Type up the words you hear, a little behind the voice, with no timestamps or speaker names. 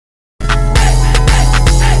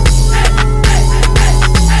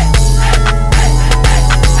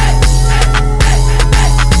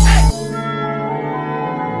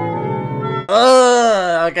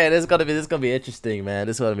Okay, this is gonna be interesting, man.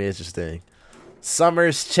 This is gonna be interesting.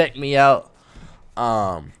 Summrs, check me out.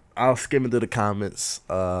 I'll skim through the comments.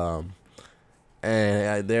 And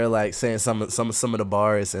they're like saying some of the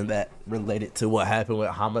bars and that related to what happened with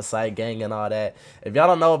Homicide Gang and all that. If y'all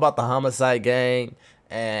don't know about the Homicide Gang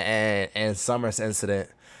and Summrs incident,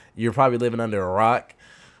 you're probably living under a rock.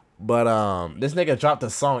 But this nigga dropped a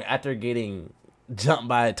song after getting jumped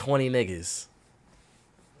by 20 niggas.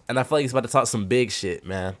 And I feel like he's about to talk some big shit,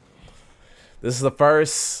 man. This is the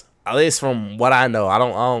first, at least from what I know. I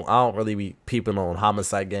don't really be peeping on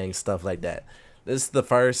Homicide Gang stuff like that. This is the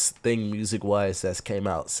first thing music-wise that's came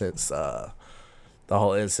out since the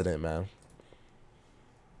whole incident, man.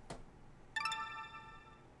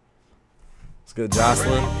 It's good,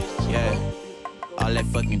 Jocelyn. Yeah. All that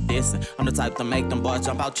fucking dissing. I'm the type to make them boys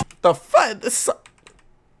jump out. The fuck? The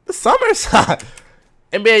Summrs?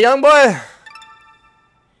 NBA Youngboy?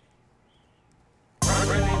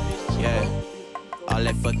 Yeah. All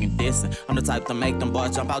that fucking dissing. I'm the type to make them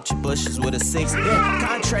boys jump out your bushes with a 6. Yeah.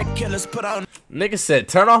 Contract killers put on. Nigga said,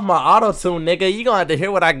 turn off my auto-tune, nigga. You gonna have to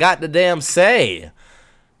hear what I got to damn say.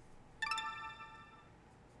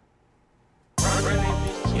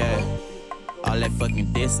 Yeah. All that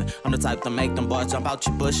fucking dissing. I'm the type to make them boys jump out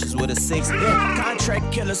your bushes with a 6. Yeah.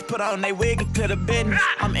 Contract killers put on they wig and clear the business.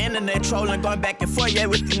 I'm internet trolling, going back and forth, yeah,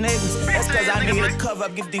 with the niggas. That's cause I need a cover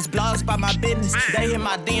up, get these blogs by my business. They hit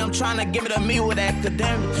my DM trying to give it to me with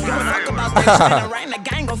academics. Give a fuck about that shit and right, the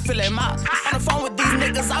gang gon' fill him out. On the phone with these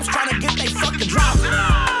niggas, I was trying to get they fucking drop.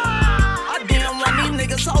 I DM run these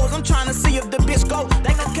niggas hoes, I'm trying to see if the bitch go.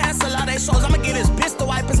 They gon' cancel all their shows, I'ma get his bitch to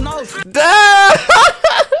wipe his nose. Damn!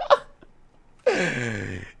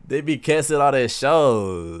 They be canceling all their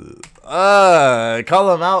shows. Call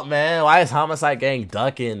them out, man. Why is Homicide Gang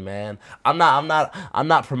ducking, man? I'm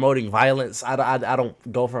not promoting violence. I don't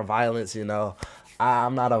go for violence, you know. I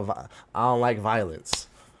don't like violence.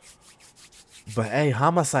 But hey,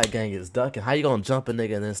 Homicide Gang is ducking. How you gonna jump a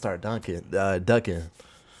nigga and then start ducking?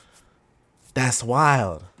 That's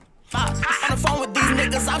wild. On the phone with these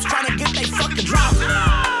niggas, I was trying to get they fucking drop.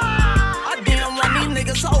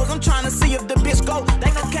 Niggas hoes, I'm trying to see if the bitch go. They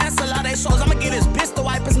gon' cancel all their shows, I'ma get his bitch to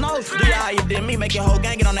wipe his nose. Yeah, how you did me, make your whole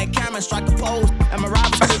gang get on that camera and strike a pose. And my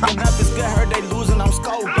robbers picking up, it's good, heard they losing on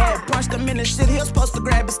scope. Yeah, punched him in the shit, he was supposed to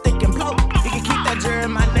grab his stick and blow. You can keep that jury,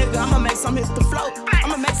 my nigga, I'ma make some hit the float.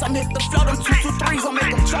 I'ma make some hit the float, them 223s gon'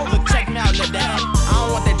 make them choke. Look, check me out, let that. I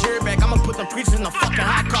don't want that jury back, I'ma put them preachers in the fucking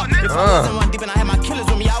hot car. If I wasn't one deep and I had my killers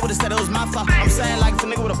with me, I would've said it was my fault. I'm saying like if a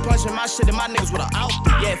nigga would've punched in my shit and my niggas would've out.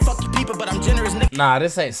 Yeah, fuck you people, but I'm generous, nigga. Nah,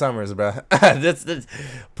 this ain't Summrs, bro. this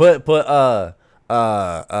put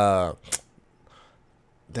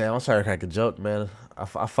damn, I'm trying to crack a joke, man. I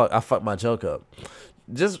fucked my joke up.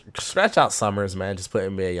 Just scratch out Summrs, man. Just put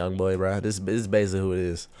NBA Youngboy, bro. This is basically who it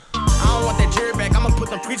is. I don't want that jury back. I'ma put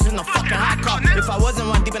them preachers in the fucking hot car. If I wasn't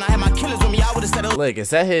one deep and I had my killers with me, I would've said it. Look, is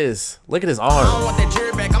that his? Look at his arm. I don't want that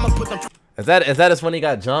jury back. I'ma put them. Is that his when he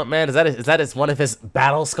got jumped, man? Is that his one of his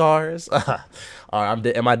battle scars? Alright,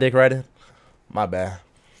 am I dick riding? My bad.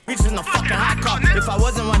 In the fucking hot car. If I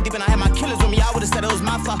wasn't one deep and I had my killers with me, I would've said it was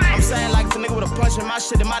my fault. I'm saying like if a nigga would've punched in my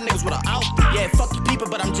shit and my niggas would've out. Yeah, fuck you people,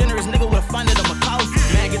 but I'm generous, nigga would've funded them a cause.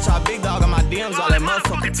 Man, get y'all big dog on my DMs, all that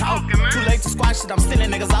motherfucking talk. Too late to squash shit, I'm sending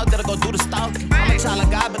niggas out there to go do the stalk. I'm a child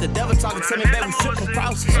of God, but the devil talking to me, baby, flipping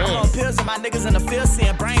crosses. I'm on pills and my niggas in the field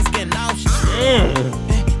seeing brains getting nauseous.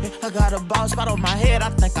 I got a ball spot on my head, I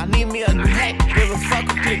think I need me a new hat. Give a fuck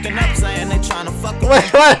with clicking up saying they trying to fuck with me.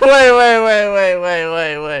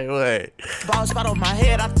 Wait. Ball spot on my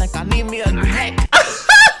head, I think I need me a new hat.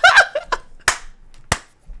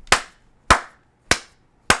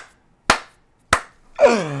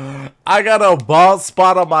 I got a bald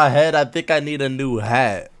spot on my head, I think I need a new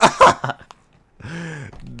hat.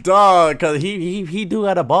 Dog, cause he do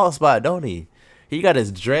got a bald spot, don't he? He got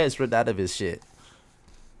his dreads ripped out of his shit.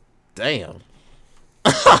 Damn.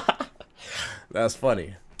 That's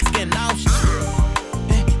funny.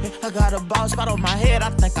 I got a ball spot on my head,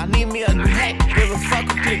 I think I need me a new hat. Give a fuck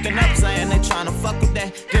with clicking up saying they tryna fuck with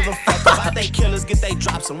that. Give a fuck about they killers, get they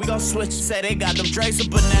drops and we gon' switch. Say they got them Drakes and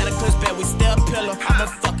banana clips, bet we still pillow. I'm a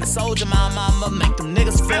fucking soldier, my mama make them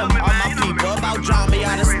niggas feel me. All my people about drama,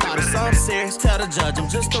 y'all done started something serious. Tell the judge I'm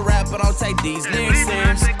just a rapper, don't take these lyrics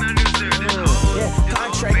serious. Yeah,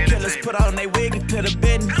 contract killers put on they wig and to the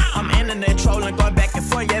business. I'm internet trolling, going back and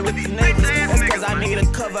forth, yeah, with the niggas. That's cause I need a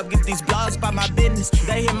cover up, get these blogs by my business.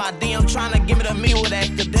 They hit my DM trying to give it to me with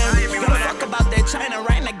academics. Give a fuck about that chain and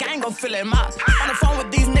right, the gang gon' fill him out. On the phone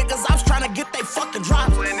with these niggas, I was trying to get they fucking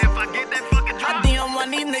drops. And if I get that fucking drop, I DM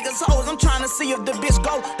run these niggas niggas hoes. I'm trying to see if the bitch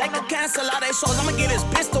go. They can cancel all they shows. I'ma get his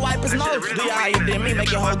bitch to wipe his nose. Do ya how you did me?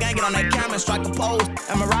 Make your whole gang get on that camera and strike a pose.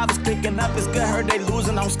 And my rivals picking up, it's good. Heard they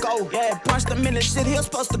losing on scope. Yeah, punched him in the shit. He was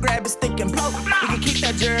supposed to grab his stick and poke. We can keep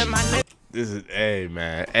that jury in my neck. This is, hey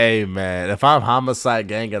man. If I'm Homicide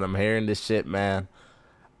Gang and I'm hearing this shit, man,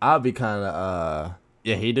 I'll be kind of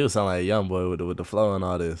yeah, he do sound like a young boy with the flow and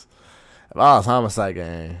all this. If I was Homicide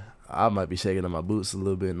Gang, I might be shaking in my boots a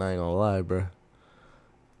little bit. And I ain't gonna lie, bro.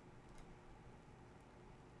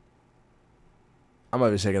 I might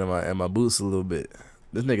be shaking in my boots a little bit.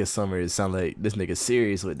 This nigga Summrs sound like this nigga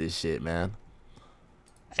serious with this shit, man.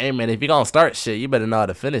 Hey man, if you gonna start shit, you better know how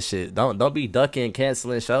to finish it. Don't be ducking,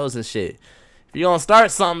 canceling shows and shit. If you gonna start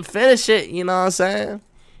something, finish it. You know what I'm saying?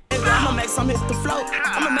 I'ma make some hit the float.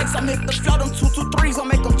 I'ma make some hit the float. Them 2-2-3s gon'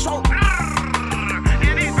 make them choke.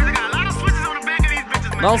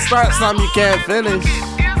 Don't start something you can't finish.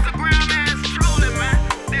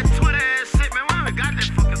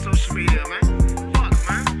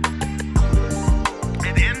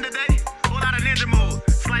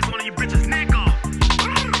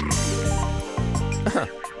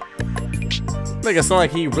 Nigga sound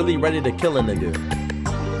like he really ready to kill a nigga.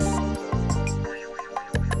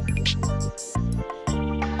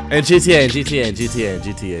 And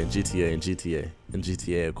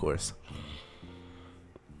GTA, of course.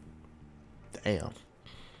 Damn.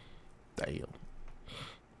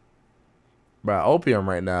 Bro, Opium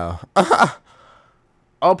right now.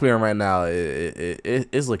 Opium right now,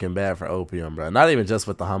 it's looking bad for Opium, bro. Not even just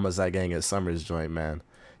with the Homicide Gang at Summrs joint, man.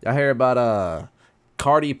 Y'all hear about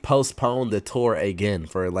Cardi postponed the tour again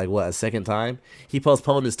for like what, a second time? He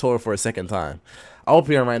postponed his tour for a second time.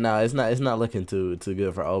 Opium right now, it's not looking too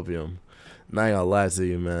good for Opium. Not gonna lie to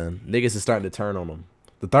you, man. Niggas is starting to turn on him.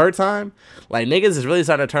 The third time, like niggas is really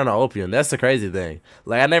starting to turn on Opium. That's the crazy thing.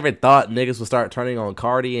 Like I never thought niggas would start turning on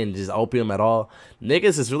Cardi and just Opium at all.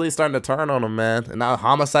 Niggas is really starting to turn on him, man. And now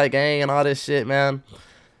Homicide Gang and all this shit, man.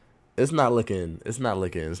 It's not looking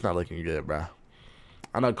good, bro.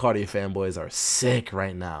 I know Cardi fanboys are sick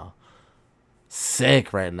right now.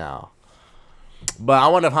 But I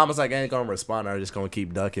wonder if Homicide Gang gonna respond or just gonna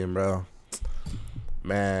keep ducking, bro.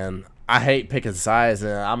 Man, I hate picking sides,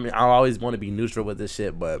 and I always want to be neutral with this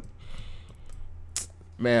shit, but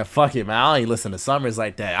man, fuck it, man. I don't even listen to Summrs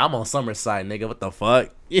like that. I'm on Summrs side, nigga. What the fuck?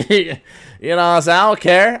 You know what I'm saying? I don't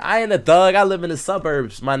care. I ain't a thug. I live in the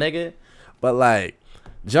suburbs, my nigga. But like,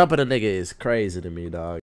 jumping a nigga is crazy to me, dog.